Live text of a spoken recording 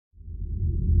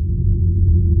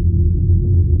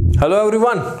Hello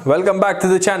everyone, welcome back to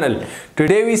the channel.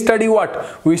 Today we study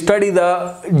what? We study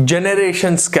the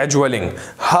generation scheduling.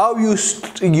 How you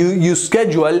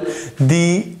schedule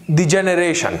the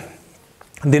generation.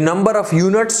 The number of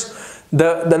units,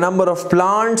 the number of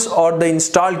plants or the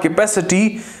installed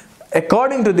capacity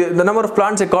according to the number of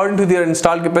plants according to their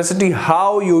installed capacity,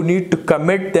 how you need to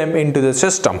commit them into the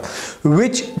system.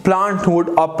 Which plant would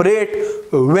operate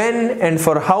when and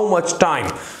for how much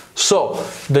time. So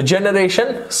the generation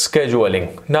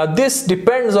scheduling. Now this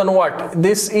depends on what?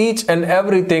 This each and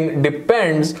everything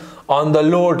depends on the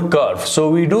load curve. So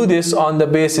we do this on the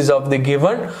basis of the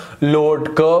given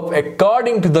load curve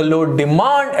according to the load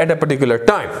demand at a particular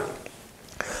time.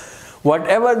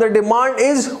 Whatever the demand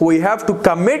is, we have to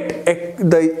commit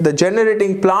the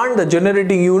generating plant, the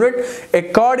generating unit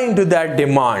according to that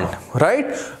demand,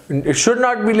 right? It should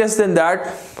not be less than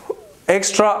that.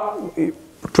 Extra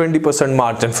 20%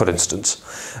 margin, for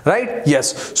instance, right?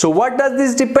 Yes. So what does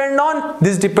this depend on?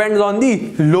 This depends on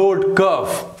the load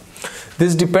curve.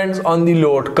 This depends on the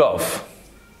load curve.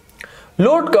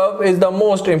 Load curve is the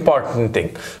most important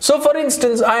thing. So for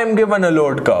instance, I am given a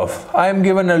load curve.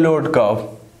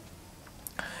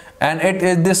 And it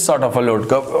is this sort of a load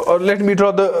curve. Or let me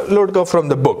draw the load curve from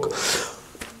the book.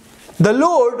 The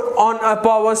load on a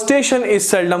power station is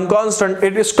seldom constant.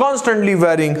 It is constantly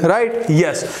varying, right?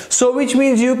 Yes. So which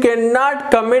means you cannot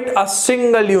commit a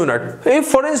single unit. If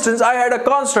for instance I had a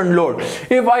constant load,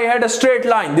 if I had a straight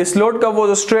line, this load curve was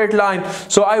a straight line,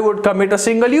 so I would commit a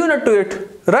single unit to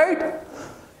it, right?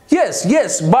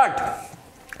 Yes, but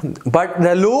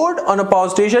the load on a power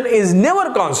station is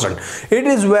never constant. It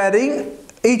is varying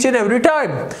each and every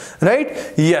time,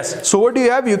 right? Yes. So what do you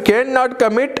have? You cannot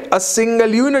commit a single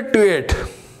unit to it.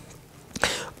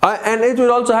 And it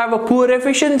will also have a poor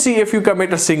efficiency if you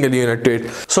commit a single unit to it.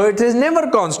 So it is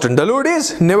never constant. The load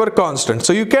is never constant.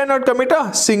 So you cannot commit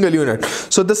a single unit.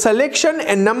 So the selection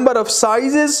and number of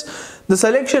sizes, the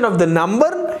selection of the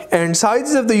number and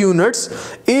sizes of the units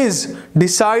is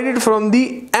decided from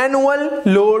the annual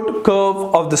load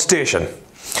curve of the station.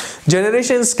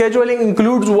 Generation scheduling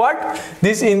includes what?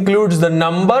 This includes the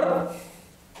number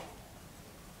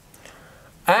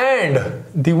and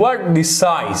the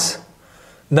size.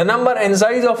 The number and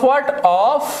size of what?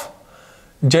 Of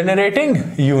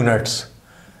generating units.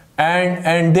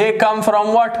 And they come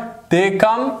from what? They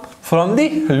come from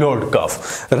the load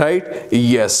curve, right?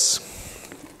 Yes.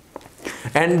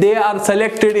 And they are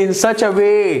selected in such a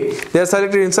way,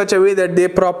 that they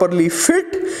properly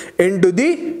fit into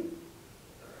the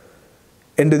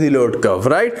load curve,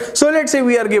 right? So let's say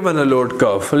we are given a load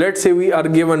curve.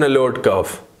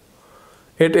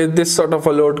 It is this sort of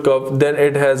a load curve. Then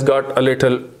it has got a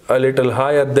little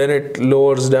higher. Then it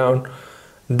lowers down.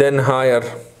 Then higher,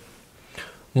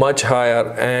 much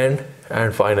higher,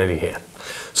 and finally here.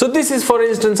 So this is for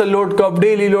instance a load curve,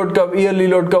 daily load curve, yearly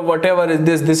load curve, whatever is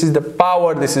this. This is the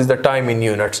power, this is the time in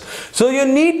units. So you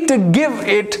need to give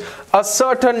it a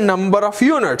certain number of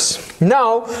units.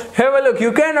 Now have a look,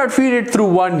 you cannot feed it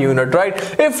through one unit, right?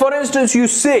 If for instance you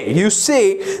say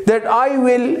that I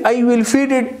will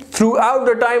feed it throughout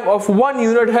the time of one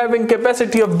unit having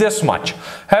capacity of this much,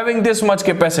 having this much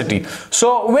capacity.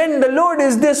 So when the load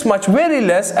is this much, very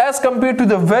less as compared to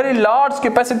the very large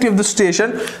capacity of the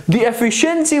station, the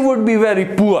efficiency would be very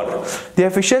poor. The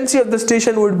efficiency of the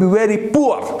station would be very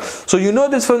poor. So you know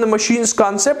this from the machines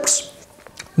concepts,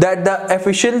 that the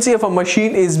efficiency of a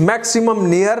machine is maximum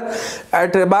near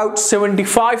at about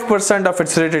 75% of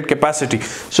its rated capacity.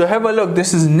 So have a look,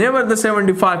 this is never the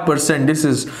 75%, this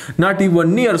is not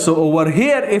even near. So over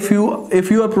here, if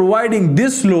you are providing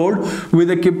this load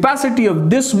with a capacity of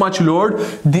this much load,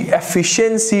 the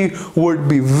efficiency would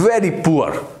be very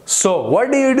poor. So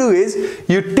what you do is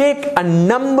you take a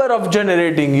number of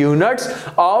generating units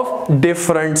of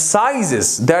different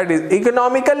sizes. That is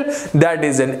economical, that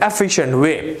is an efficient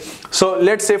way. So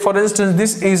let's say for instance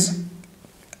this is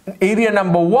area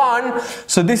number 1.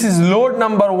 So this is load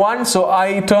number 1. So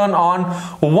I turn on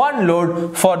one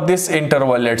load for this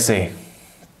interval. Let's say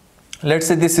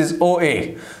this is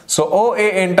OA. So OA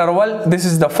interval, this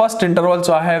is the first interval.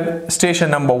 So I have station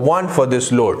number 1 for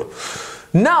this load.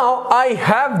 Now I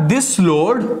have this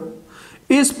load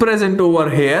is present over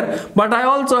here, but I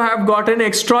also have got an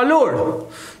extra load.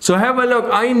 So have a look,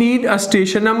 I need a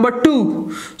station number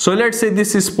 2. So let's say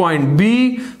this is point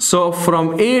B. So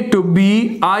from A to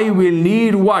B, I will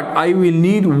need what? I will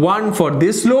need 1 for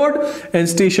this load and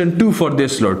station 2 for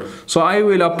this load. So I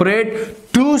will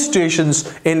operate 2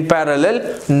 stations in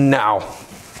parallel now.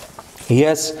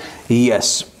 Yes.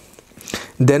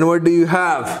 Then what do you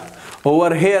have?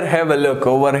 Over here, have a look.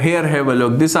 Over here, have a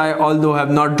look. This I although have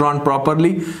not drawn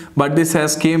properly, but this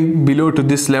has came below to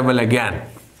this level again.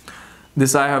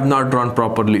 This I have not drawn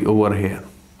properly over here.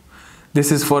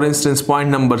 This is, for instance, point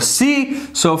number C.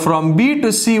 So from B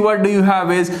to C, what do you have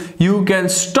is, you can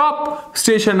stop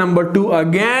station number 2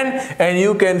 again, and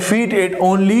you can feed it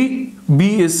only,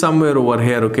 B is somewhere over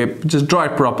here, okay? Just draw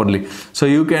it properly. So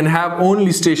you can have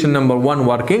only station number 1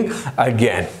 working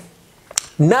again.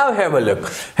 Now have a look.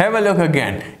 Have a look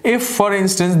again. If, for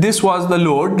instance, this was the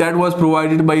load that was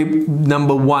provided by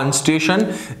number 1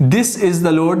 station, this is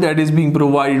the load that is being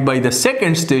provided by the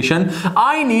second station.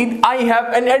 I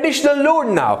have an additional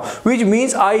load now, which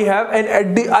means I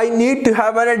need to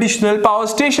have an additional power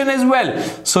station as well.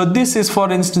 So this is,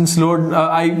 for instance, load.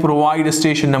 I provide a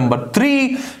station number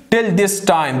 3 till this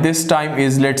time. This time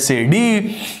is, let's say,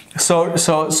 D.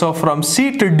 So from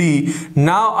C to D,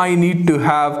 now I need to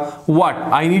have what?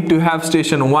 I need to have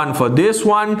station 1 for this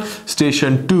one,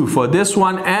 station 2 for this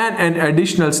one, and an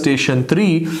additional station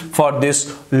 3 for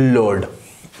this load.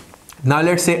 Now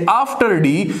let's say after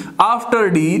D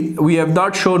we have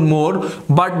not shown more,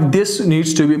 but this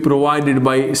needs to be provided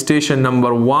by station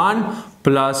number 1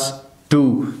 plus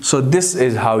 2. So this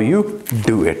is how you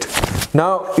do it.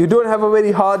 Now you don't have a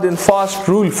very hard and fast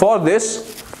rule for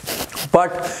this,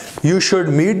 but you should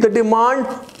meet the demand,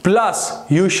 plus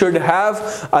you should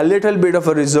have a little bit of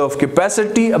a reserve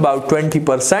capacity, about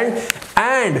 20%,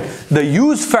 and the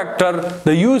use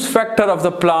factor of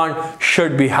the plant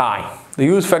should be high. The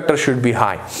use factor should be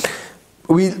high.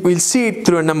 We'll see it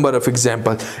through a number of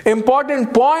examples.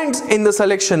 Important points in the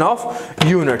selection of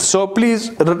units. So please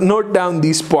note down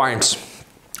these points.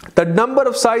 The number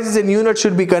of sizes in units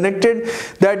should be connected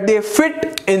that they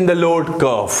fit in the load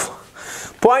curve.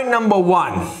 Point number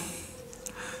 1,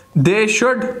 they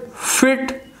should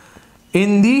fit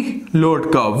in the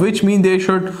load curve, which means they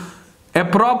should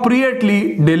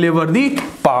appropriately deliver the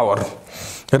power,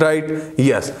 right?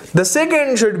 Yes. The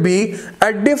second should be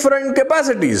at different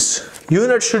capacities.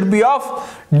 Units should be of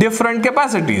different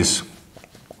capacities.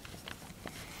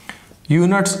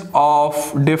 Units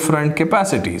of different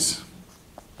capacities.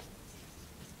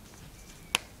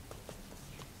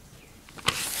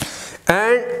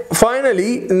 And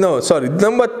finally, number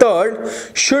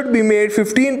 3 should be made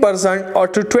 15% or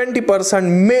to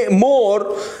 20%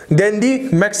 more than the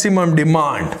maximum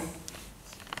demand.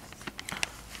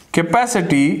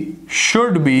 Capacity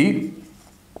should be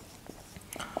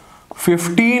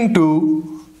 15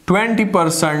 to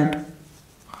 20%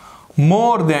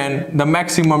 more than the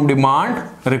maximum demand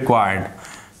required.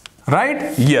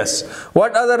 Right? Yes.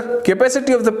 What other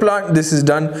capacity of the plant? This is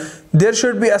done. There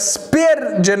should be a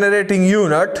spare generating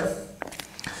unit.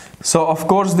 So of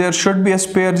course there should be a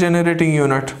spare generating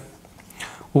unit.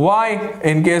 Why?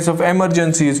 In case of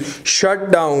emergencies,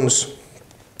 shutdowns,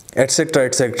 etc.,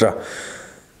 etc.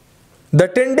 The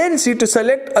tendency to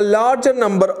select a larger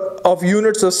number of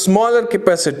units of smaller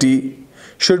capacity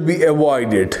should be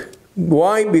avoided.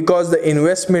 Why? Because the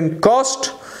investment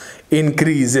cost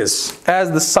increases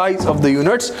as the size of the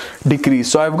units decrease.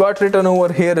 So I've got written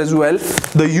over here as well,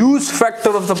 the use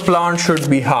factor of the plant should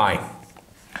be high.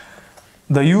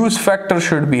 The use factor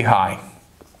should be high.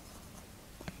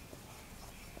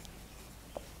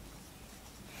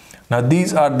 Now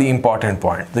these are the important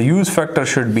points. The use factor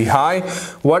should be high.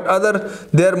 What other?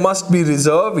 There must be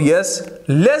reserve. Yes.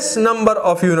 Less number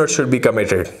of units should be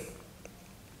committed.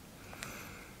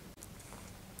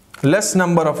 Less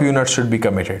number of units should be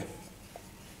committed.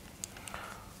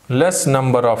 Less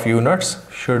number of units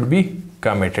should be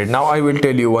committed. Now I will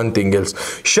tell you one thing else.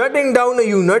 Shutting down a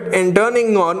unit and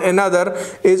turning on another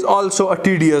is also a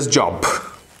tedious job.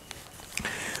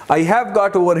 I have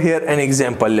got over here an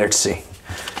example. Let's see.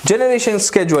 Generation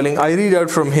scheduling, I read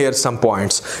out from here some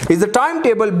points. Is the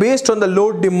timetable based on the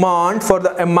load demand for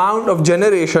the amount of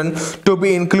generation to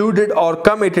be included or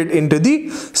committed into the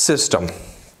system.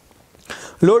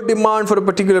 Load demand for a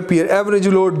particular period, average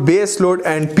load, base load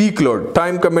and peak load,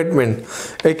 time commitment,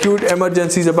 acute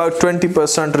emergencies about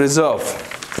 20% reserve,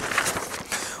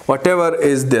 whatever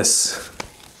is this.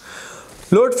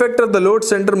 Load factor of the load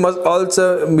center must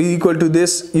also be equal to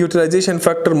this. Utilization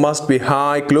factor must be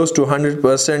high, close to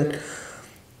 100%.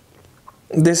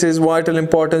 This is vital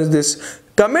importance. This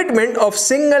commitment of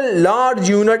single large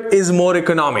unit is more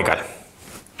economical.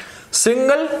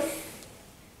 Single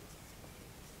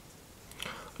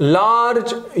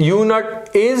large unit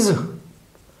is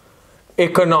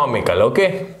economical,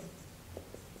 okay?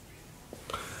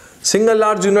 Single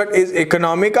large unit is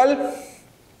economical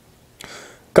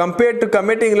compared to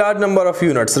committing large number of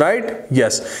units, right?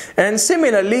 Yes. And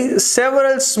similarly,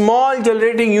 several small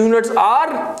generating units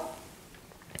are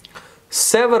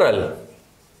several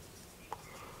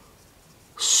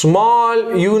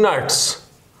small units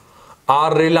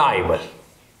are reliable.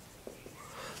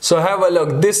 So have a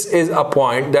look, this is a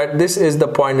point, this is the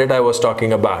point that I was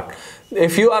talking about.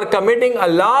 If you are committing a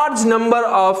large number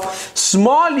of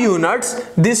small units,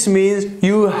 this means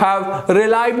you have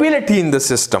reliability in the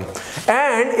system.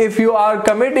 And if you are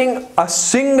committing a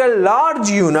single large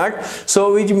unit,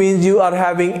 so which means you are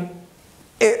having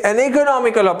an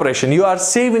economical operation, you are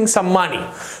saving some money.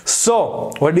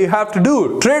 So what do you have to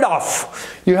do? Trade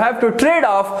off. You have to trade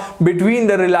off between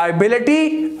the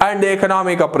reliability and the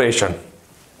economic operation.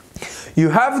 You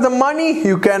have the money,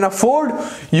 you can afford,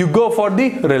 you go for the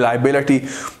reliability.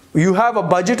 You have a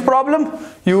budget problem,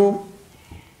 you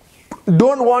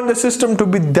don't want the system to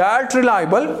be that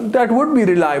reliable, that would be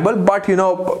reliable, but you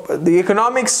know, the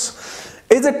economics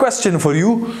is a question for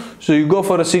you. So you go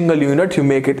for a single unit, you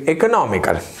make it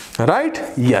economical, right?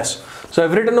 Yes. So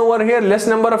I've written over here less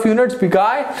number of units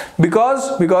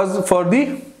because for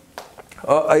the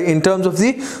in terms of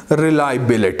the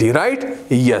reliability, right?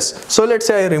 Yes. So let's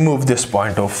say I remove this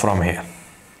point off from here.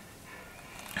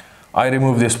 I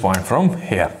remove this point from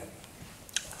here.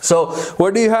 So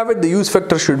what do you have it? The use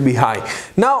factor should be high.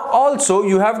 Now also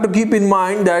you have to keep in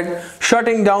mind that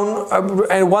shutting down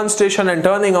one station and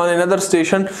turning on another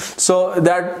station, so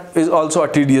that is also a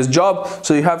tedious job.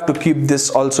 So you have to keep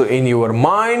this also in your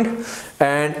mind.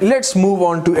 And let's move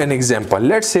on to an example.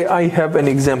 Let's say I have an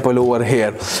example over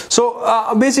here.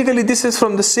 So basically this is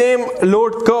from the same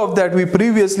load curve that we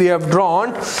previously have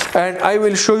drawn, and I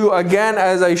will show you again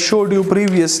as I showed you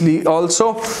previously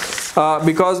also,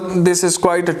 because this is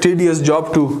quite a tedious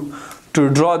job to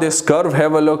draw this curve.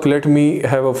 Have a look, let me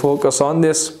have a focus on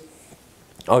this.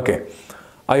 Okay,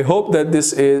 I hope that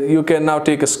this is, you can now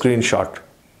take a screenshot.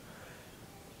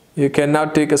 You can now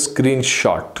take a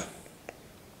screenshot.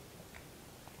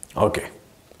 Okay.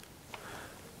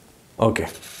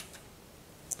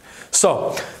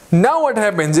 So now what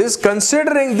happens is,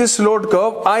 considering this load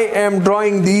curve, I am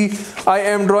drawing the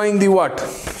what?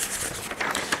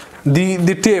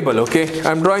 The table. Okay,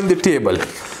 I'm drawing the table.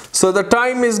 So the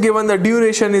time is given, the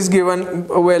duration is given.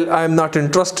 Well, I am not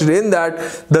interested in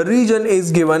that. The region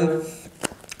is given.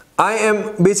 I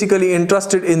am basically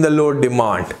interested in the load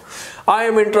demand. I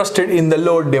am interested in the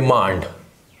load demand.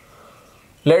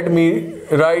 Let me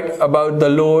write about the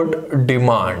load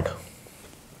demand.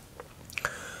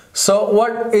 So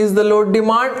what is the load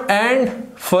demand?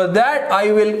 And for that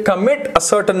I will commit a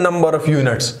certain number of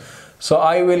units. So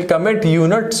I will commit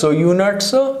units. So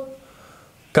units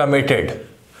committed.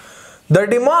 The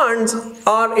demands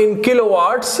are in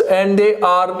kilowatts and they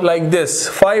are like this: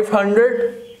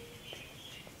 500,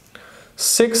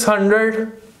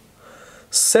 600,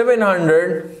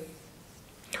 700,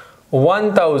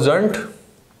 1000,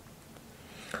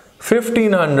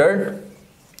 1500,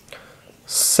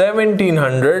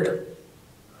 1700,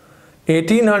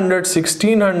 1800,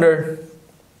 1600,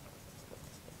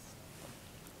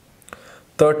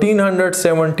 1300,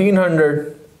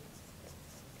 1700,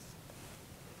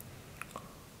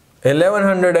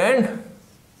 1100 and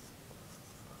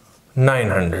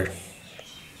 900.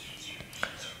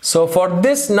 So for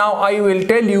this, now I will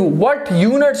tell you what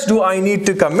units do I need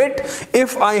to commit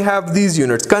if I have these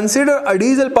units. Consider a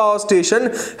diesel power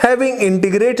station having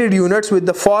integrated units with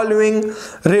the following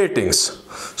ratings.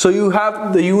 So you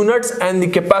have the units and the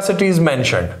capacities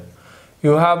mentioned.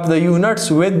 You have the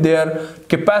units with their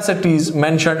capacities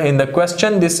mentioned in the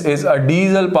question. This is a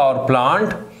diesel power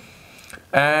plant,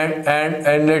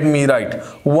 and let me write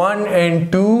 1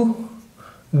 and 2,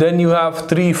 then you have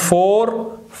 3,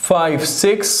 4, 5,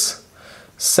 6,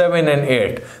 7 and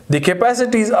 8. The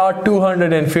capacities are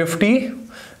 250.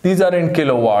 These are in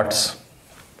kilowatts.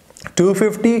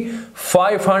 250,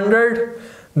 500,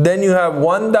 then you have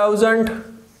 1000,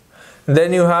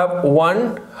 then you have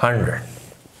 100.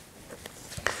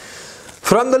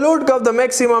 From the load curve, the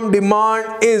maximum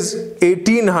demand is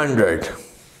 1800.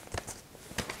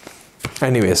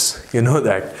 Anyways, you know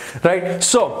that, right?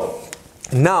 So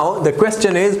now the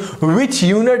question is, which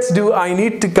units do I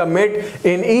need to commit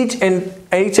in each and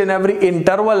every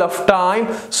interval of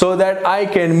time so that I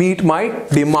can meet my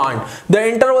demand? The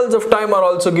intervals of time are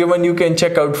also given. You can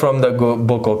check out from the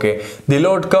book. Okay, the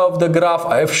load curve, the graph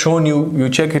I have shown you. You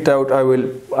check it out.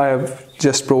 I have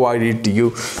just provided to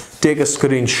you. Take a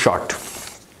screenshot.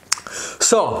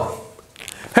 So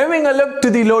having a look to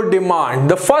the load demand,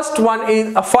 the first one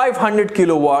is a 500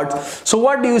 kilowatts. So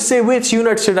what do you say, which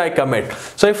unit should I commit?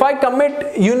 So if I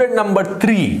commit unit number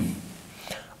 3,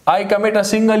 I commit a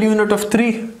single unit of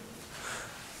 3.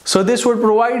 So this would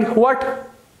provide what?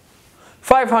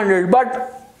 500.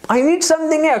 But I need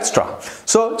something extra.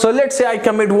 So let's say I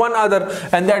commit one other,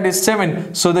 and that is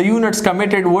 7. So the units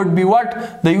committed would be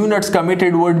what? The units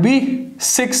committed would be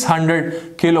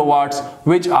 600 kilowatts,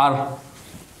 which are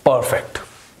perfect.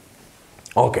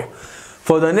 Okay.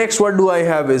 For the next, what do I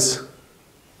have is,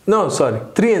 no, sorry,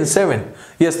 3 and 7.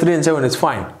 Yes, 3 and 7 is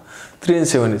fine. 3 and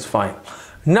 7 is fine.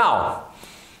 Now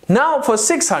for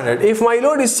 600, if my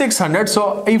load is 600,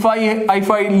 so if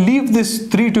I leave this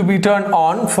 3 to be turned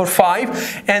on for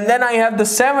 5, and then I have the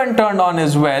 7 turned on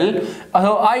as well,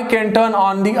 so I can turn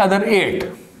on the other 8.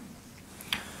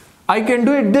 I can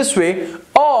do it this way,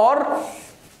 or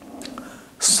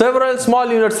several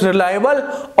small units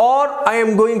reliable, or I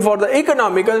am going for the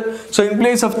economical. So in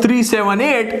place of 3, 7,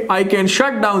 8, I can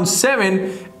shut down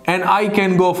 7 and I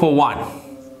can go for 1.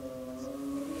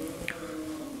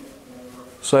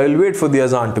 So I will wait for the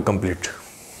azan to complete.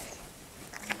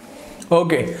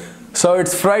 Okay, so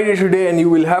it's Friday today, and you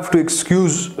will have to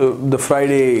excuse the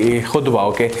Friday khutbah.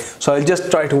 Okay, so I'll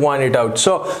just try to wind it out.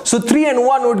 So 3 and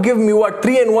 1 would give me what?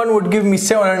 3 and 1 would give me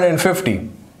 750.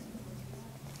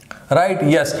 Right?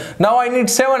 Yes. Now I need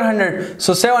 700.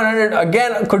 So 700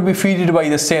 again could be fed by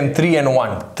the same 3 and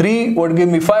 1. 3 would give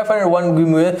me 500, 1 would give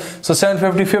me, so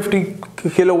 750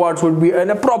 kilowatts would be an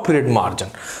appropriate margin.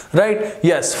 Right?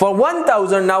 Yes. For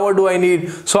 1000, now what do I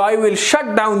need? So I will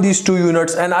shut down these 2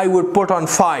 units and I would put on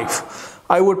 5.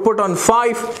 I would put on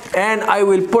 5 and I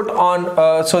will put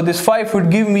on, so this 5 would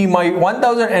give me my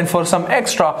 1000, and for some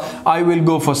extra I will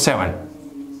go for 7.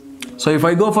 So if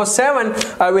I go for 7,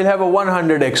 I will have a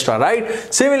 100 extra, right?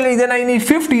 Similarly, then I need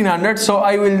 1500. So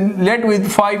I will let with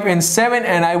 5 and 7,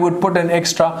 and I would put an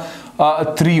extra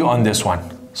 3 on this one.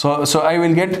 So I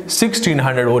will get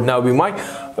 1600 would now be my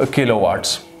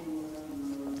kilowatts.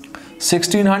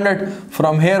 1600.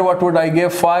 From here, what would I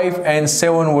give? 5 and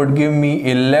 7 would give me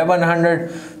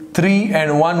 1100. 3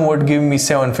 and 1 would give me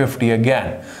 750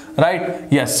 again, right?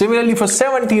 Yes. Similarly, for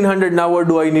 1700, now what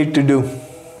do I need to do?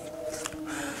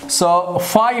 So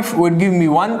 5 would give me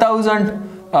 1000.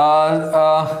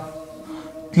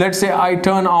 Let's say I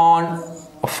turn on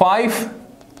 5,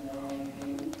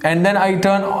 and then I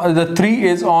turn, the 3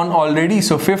 is on already,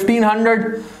 so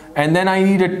 1500, and then I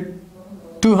need a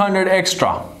 200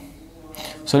 extra.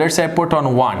 So let's say I put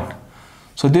on 1.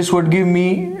 So this would give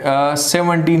me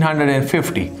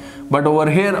 1750. But over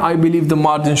here, I believe the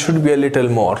margin should be a little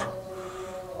more.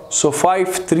 So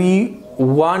 5, 3,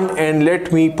 1, and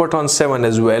let me put on 7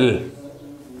 as well.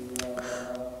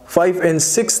 5 and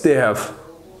 6 they have.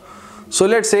 So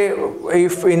let's say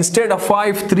if instead of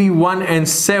 5, 3, 1 and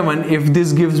 7, if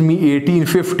this gives me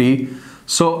 1850,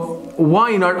 so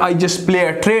why not I just play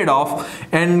a trade-off,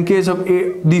 and in case of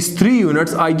these 3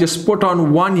 units, I just put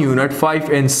on 1 unit, 5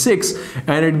 and 6,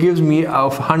 and it gives me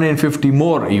 150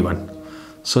 more even.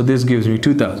 So this gives me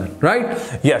 2000, right?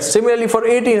 Yes. Similarly, for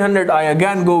 1800, I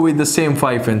again go with the same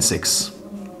 5 and 6.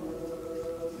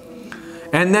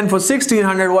 And then for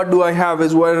 1600, what do I have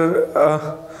is where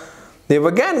they've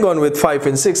again gone with 5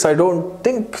 and 6. I don't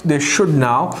think they should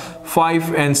now.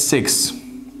 5 and 6.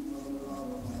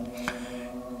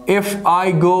 If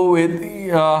I go with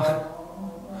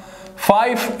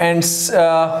 5 and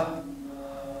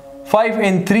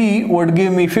 3 would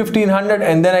give me 1500,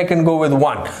 and then I can go with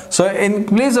 1. So in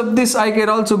place of this, I can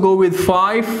also go with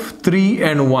 5, 3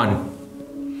 and 1.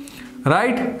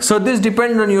 Right? So this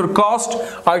depends on your cost.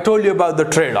 I told you about the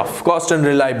trade-off, cost and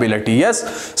reliability. Yes.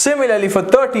 Similarly, for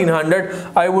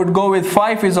 1300, I would go with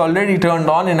 5 is already turned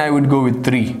on, and I would go with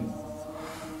 3.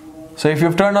 So if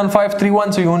you've turned on 5, 3,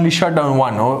 1, so you only shut down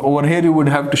 1. Over here, you would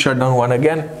have to shut down 1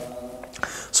 again.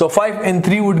 So 5 and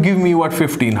 3 would give me what?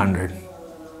 1500.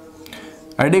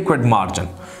 Adequate margin.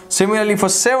 Similarly, for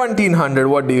 1700,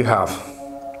 what do you have?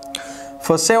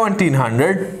 For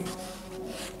 1700,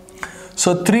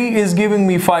 so 3 is giving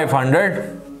me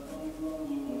 500.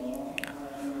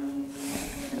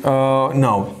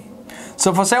 No.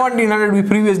 So for 1700, we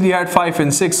previously had 5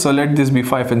 and 6. So let this be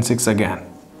 5 and 6 again.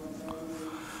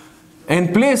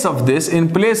 In place of this,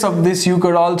 you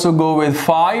could also go with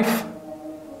 5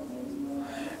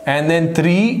 and then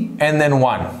 3 and then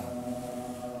 1.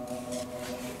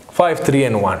 5, 3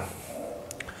 and 1.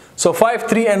 So 5,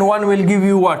 3 and 1 will give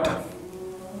you what?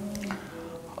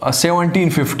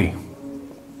 1750.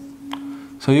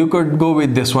 So you could go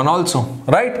with this one also,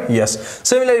 right? Yes.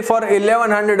 Similarly, for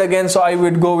 1100 again, so I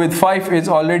would go with 5 is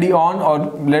already on,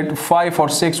 or let 5 or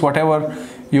 6, whatever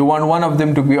you want one of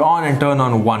them to be on, and turn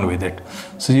on 1 with it.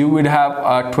 So you would have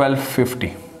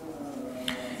 1250.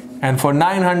 And for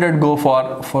 900, go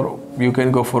for you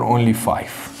can go for only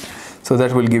 5. So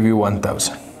that will give you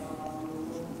 1000.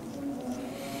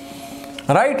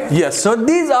 right? Yes, so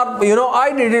these are, you know,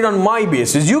 I did it on my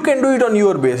basis. You can do it on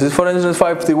your basis. For instance,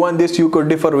 531, this you could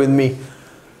differ with me.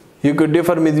 You could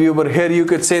differ with me over here. You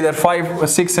could say that 5,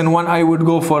 6 and 1, I would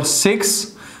go for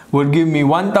 6 would give me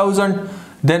 1000.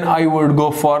 Then I would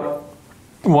go for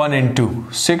 1 and 2.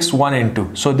 6, 1 and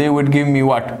 2. So they would give me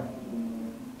what?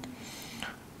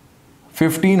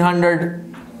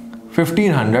 1500.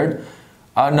 1500.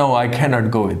 No, I cannot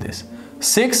go with this.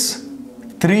 6,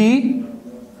 3,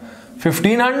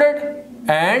 1500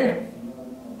 and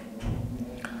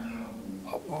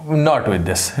not with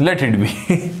this. Let it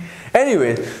be.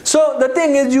 Anyway, so the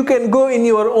thing is, you can go in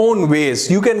your own ways.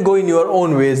 You can go in your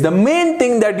own ways. The main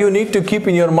thing that you need to keep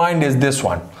in your mind is this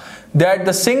one, that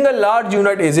the single large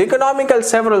unit is economical,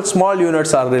 several small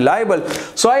units are reliable.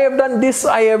 So I have done this,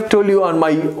 I have told you on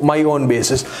my own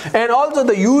basis. And also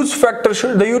the use factor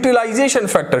should, the utilization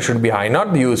factor should be high,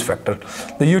 not the use factor,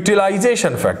 the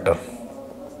utilization factor.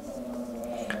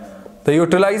 The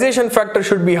utilization factor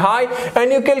should be high,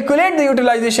 and you calculate the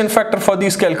utilization factor for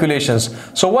these calculations.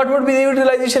 So what would be the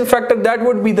utilization factor? That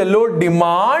would be the load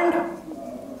demand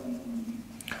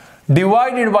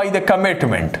divided by the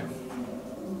commitment.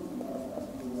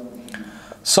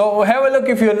 So have a look,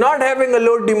 if you're not having a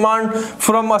load demand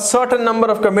from a certain number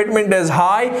of commitment as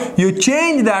high, you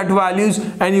change that values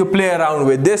and you play around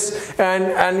with this,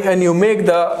 and you make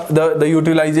the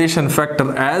utilization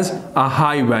factor as a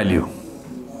high value.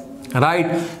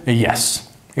 Right? Yes.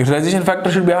 Utilization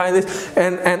factor should be high in this,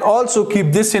 and also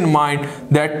keep this in mind,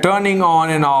 that turning on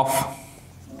and off,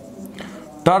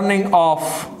 turning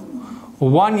off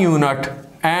one unit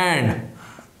and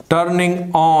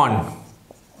turning on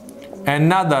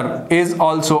another is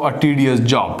also a tedious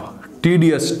job,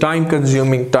 tedious, time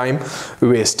consuming, time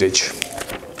wastage.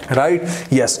 Right?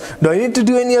 Yes. Do I need to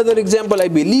do any other example? I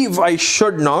believe I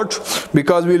should not,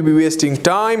 because we'll be wasting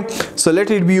time. So let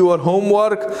it be your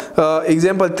homework.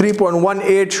 Example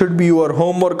 3.18 should be your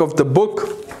homework of the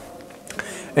book.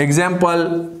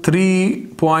 Example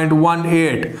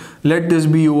 3.18, let this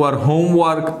be your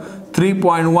homework.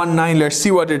 3.19, let's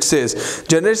see what it says.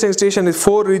 Generating station is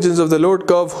 4 regions of the load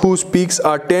curve whose peaks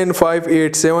are 10, 5,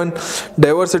 8, 7.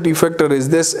 Diversity factor is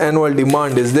this, annual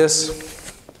demand is this.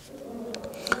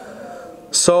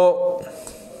 So,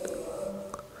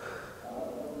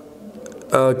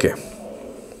 okay,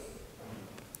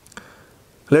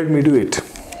 let me do it.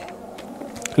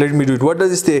 Let me do it. What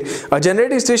does it say? A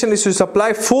generating station is to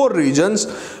supply 4 regions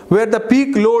where the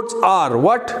peak loads are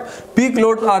what? Peak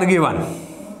loads are given.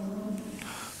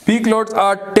 Peak loads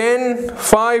are 10,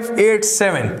 5, 8,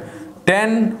 7.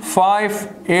 10,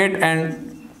 5, 8 and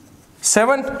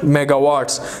 7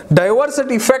 megawatts.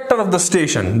 Diversity factor of the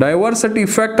station. Diversity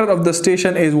factor of the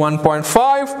station is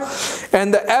 1.5,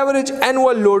 and the average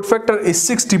annual load factor is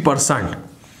 60%.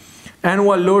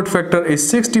 Annual load factor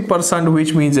is 60%,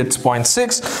 which means it's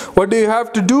 0.6. What do you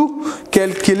have to do?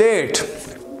 Calculate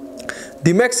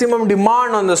the maximum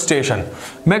demand on the station.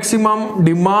 Maximum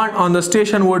demand on the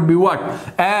station would be what?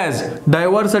 As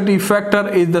diversity factor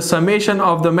is the summation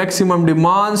of the maximum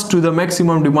demands to the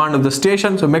maximum demand of the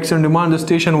station. So maximum demand of the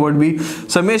station would be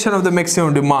summation of the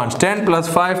maximum demands, 10 plus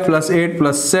 5 plus 8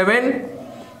 plus 7,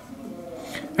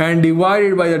 and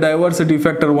divided by the diversity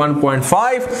factor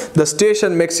 1.5. The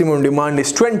station maximum demand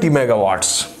is 20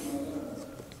 megawatts.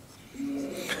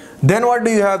 Then what do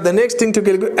you have? The next thing to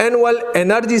calculate, annual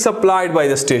energy supplied by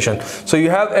the station. So you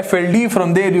have FLD,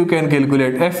 from there you can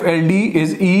calculate. FLD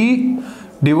is E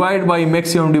divided by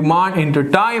maximum demand into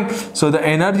time. So the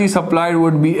energy supplied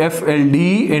would be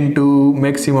FLD into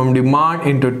maximum demand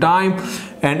into time,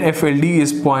 and FLD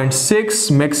is 0.6,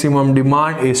 maximum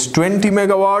demand is 20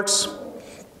 megawatts,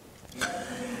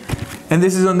 and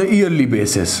this is on the yearly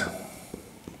basis.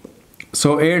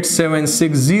 So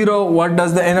 8760, what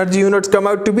does the energy units come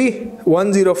out to be?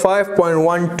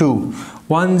 105.12.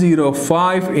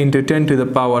 105 into 10 to the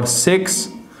power 6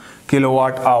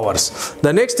 kilowatt hours.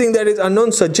 The next thing that is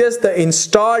unknown suggests the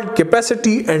installed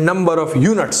capacity and number of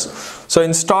units. So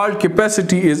installed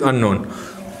capacity is unknown.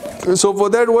 So for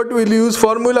that, what will you use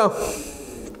formula?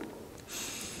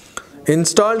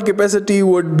 Installed capacity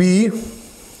would be,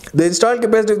 the installed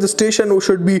capacity of the station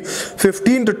should be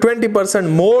 15 to 20%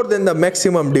 more than the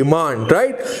maximum demand,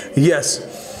 right?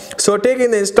 Yes. So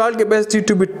taking the installed capacity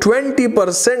to be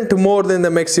 20% more than the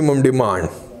maximum demand.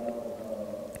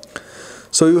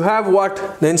 So you have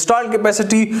what? The installed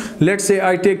capacity, let's say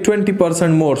I take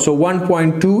 20% more. So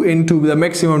 1.2 into the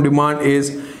maximum demand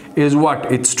is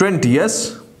what? It's 20,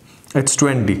 yes? It's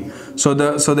 20. So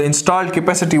the installed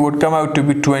capacity would come out to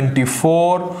be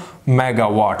 24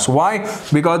 megawatts. Why?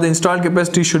 Because the installed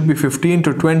capacity should be 15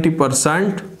 to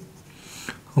 20%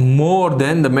 more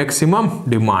than the maximum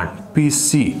demand,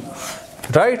 PC.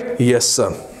 Right? Yes,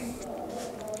 sir.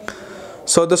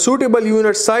 So the suitable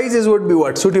unit sizes would be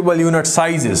what? Suitable unit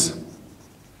sizes.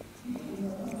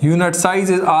 Unit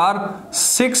sizes are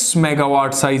 6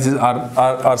 megawatt sizes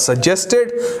are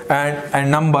suggested, and a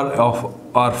number of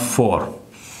are 4.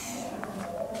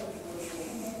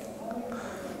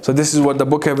 So this is what the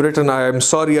book have written. I am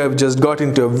sorry, I've just got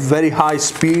into a very high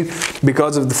speed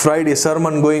because of the Friday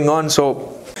sermon going on.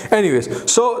 So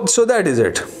anyways, so that is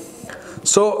it.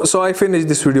 So I finished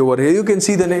this video over here. You can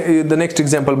see the next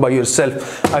example by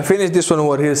yourself. I finished this one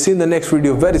over here. See you in the next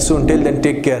video very soon. Till then,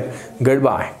 take care.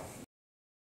 Goodbye.